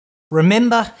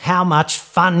Remember how much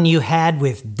fun you had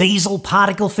with diesel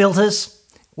particle filters?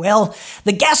 Well,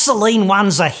 the gasoline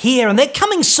ones are here and they're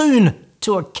coming soon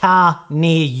to a car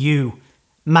near you.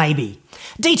 Maybe.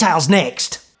 Details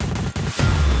next.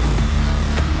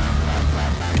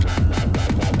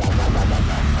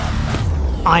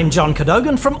 I'm John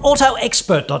Cadogan from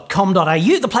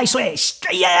AutoExpert.com.au, the place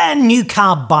where new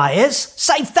car buyers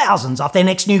save thousands off their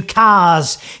next new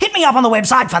cars. Hit me up on the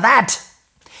website for that.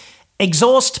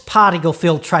 Exhaust particle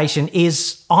filtration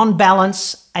is, on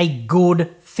balance, a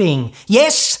good thing.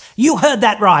 Yes, you heard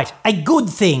that right, a good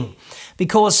thing.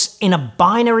 Because in a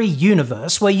binary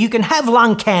universe where you can have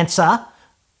lung cancer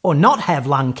or not have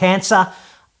lung cancer,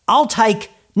 I'll take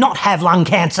not have lung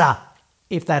cancer,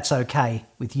 if that's okay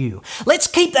with you. Let's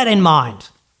keep that in mind.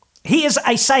 Here's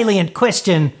a salient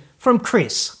question from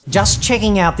Chris. Just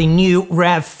checking out the new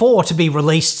RAV4 to be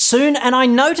released soon, and I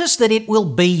noticed that it will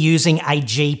be using a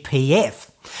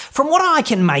GPF. From what I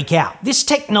can make out, this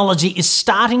technology is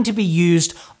starting to be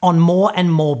used on more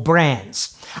and more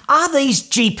brands. Are these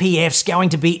GPFs going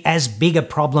to be as big a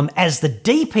problem as the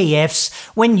DPFs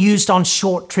when used on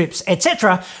short trips,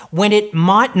 etc., when it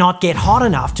might not get hot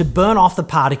enough to burn off the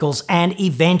particles and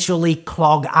eventually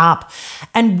clog up?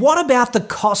 And what about the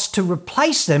cost to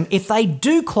replace them if they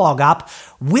do clog up?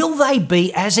 Will they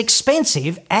be as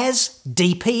expensive as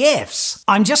DPFs?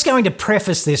 I'm just going to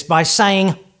preface this by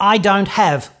saying I don't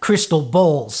have crystal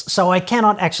balls, so I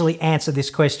cannot actually answer this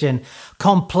question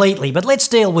completely, but let's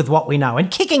deal with what we know.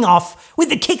 And kicking off with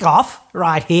the kickoff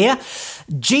right here,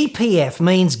 GPF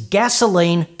means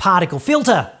gasoline particle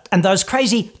filter, and those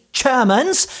crazy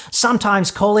Germans sometimes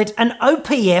call it an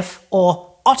OPF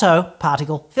or auto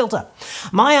particle filter.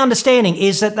 My understanding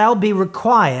is that they'll be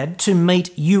required to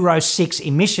meet Euro 6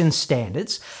 emission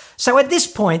standards, so at this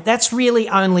point that's really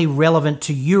only relevant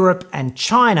to Europe and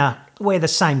China, where the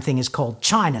same thing is called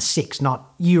China 6,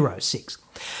 not Euro 6.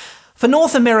 For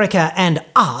North America and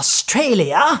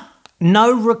Australia,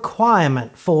 no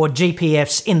requirement for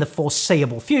GPFs in the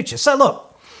foreseeable future. So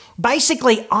look,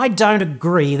 basically I don't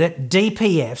agree that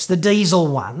DPFs, the diesel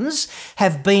ones,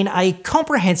 have been a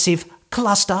comprehensive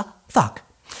cluster fuck.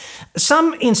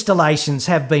 Some installations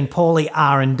have been poorly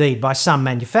R&D'd by some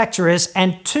manufacturers,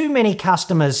 and too many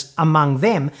customers among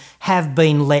them have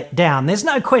been let down. There's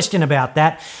no question about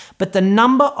that, but the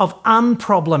number of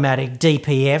unproblematic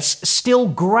DPFs still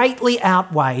greatly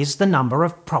outweighs the number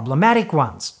of problematic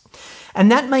ones. And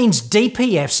that means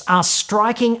DPFs are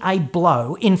striking a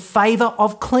blow in favour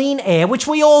of clean air, which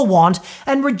we all want,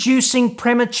 and reducing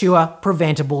premature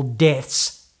preventable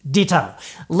deaths. Ditto.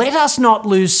 Let us not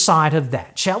lose sight of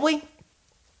that, shall we?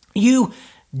 You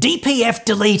DPF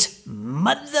delete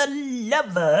mother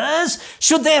lovers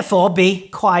should therefore be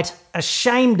quite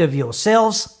ashamed of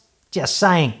yourselves. Just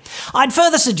saying. I'd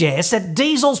further suggest that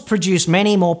diesels produce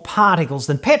many more particles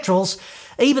than petrols,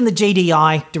 even the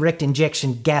GDI, direct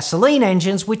injection gasoline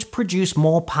engines, which produce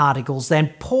more particles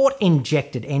than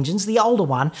port-injected engines, the older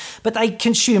one, but they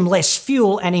consume less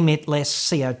fuel and emit less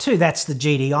CO2. That's the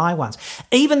GDI ones.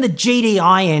 Even the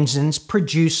GDI engines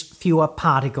produce fewer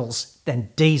particles than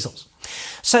diesels.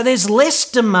 So there's less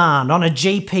demand on a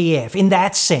GPF in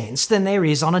that sense than there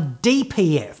is on a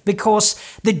DPF, because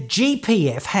the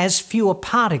GPF has fewer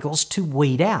particles to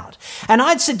weed out. And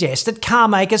I'd suggest that car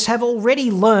makers have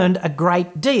already learned a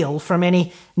great deal from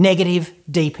any negative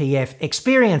DPF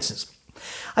experiences.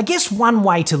 I guess one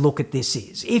way to look at this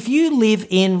is, if you live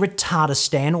in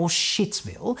Retardistan or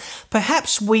Shitsville,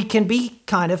 perhaps we can be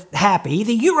kind of happy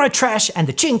the Eurotrash and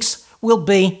the Chinks will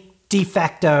be de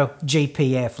facto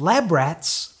GPF lab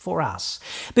rats for us,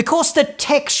 because the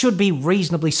tech should be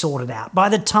reasonably sorted out by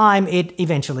the time it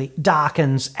eventually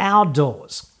darkens our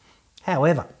doors.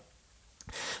 However,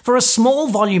 for a small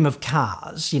volume of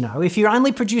cars, if you're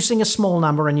only producing a small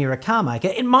number and you're a car maker,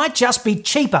 it might just be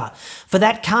cheaper for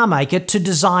that car maker to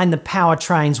design the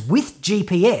powertrains with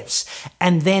GPFs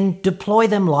and then deploy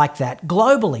them like that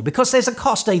globally, because there's a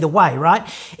cost either way, right?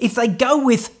 If they go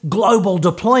with global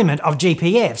deployment of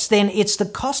GPFs, then it's the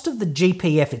cost of the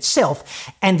GPF itself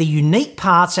and the unique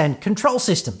parts and control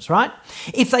systems, right?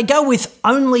 If they go with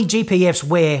only GPFs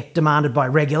where demanded by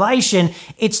regulation,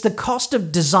 it's the cost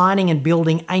of designing and building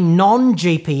a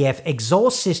non-GPF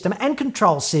exhaust system and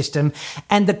control system,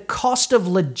 and the cost of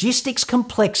logistics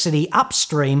complexity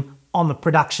upstream on the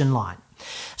production line.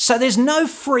 So there's no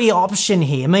free option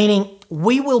here, meaning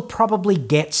we will probably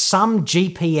get some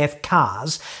GPF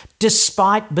cars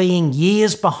despite being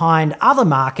years behind other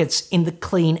markets in the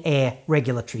clean air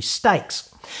regulatory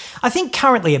stakes. I think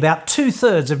currently about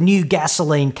 2/3 of new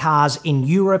gasoline cars in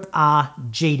Europe are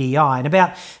GDI, and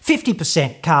about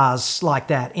 50% cars like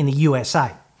that in the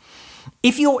USA.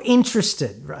 If you're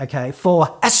interested, okay,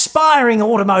 for aspiring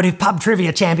automotive pub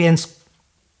trivia champions,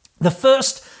 the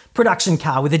first production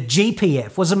car with a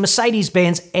GPF was a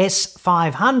Mercedes-Benz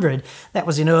S500 that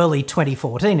was in early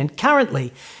 2014, and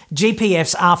currently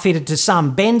GPFs are fitted to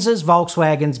some Benzes,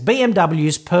 Volkswagens,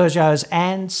 BMWs, Peugeots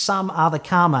and some other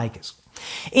car makers.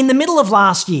 In the middle of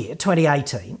last year,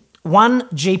 2018, one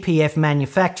GPF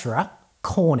manufacturer,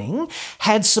 Corning,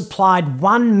 had supplied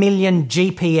 1 million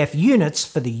GPF units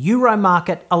for the Euro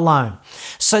market alone.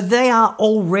 So they are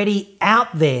already out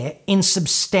there in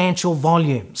substantial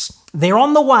volumes. They're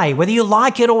on the way, whether you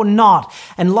like it or not,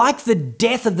 and like the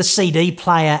death of the CD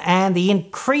player and the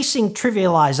increasing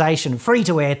trivialisation of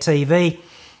free-to-air TV,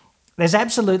 there's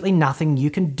absolutely nothing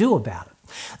you can do about it.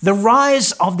 The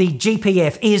rise of the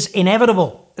GPF is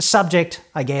inevitable, subject,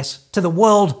 I guess, to the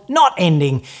world not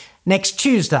ending next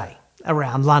Tuesday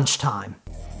around lunchtime.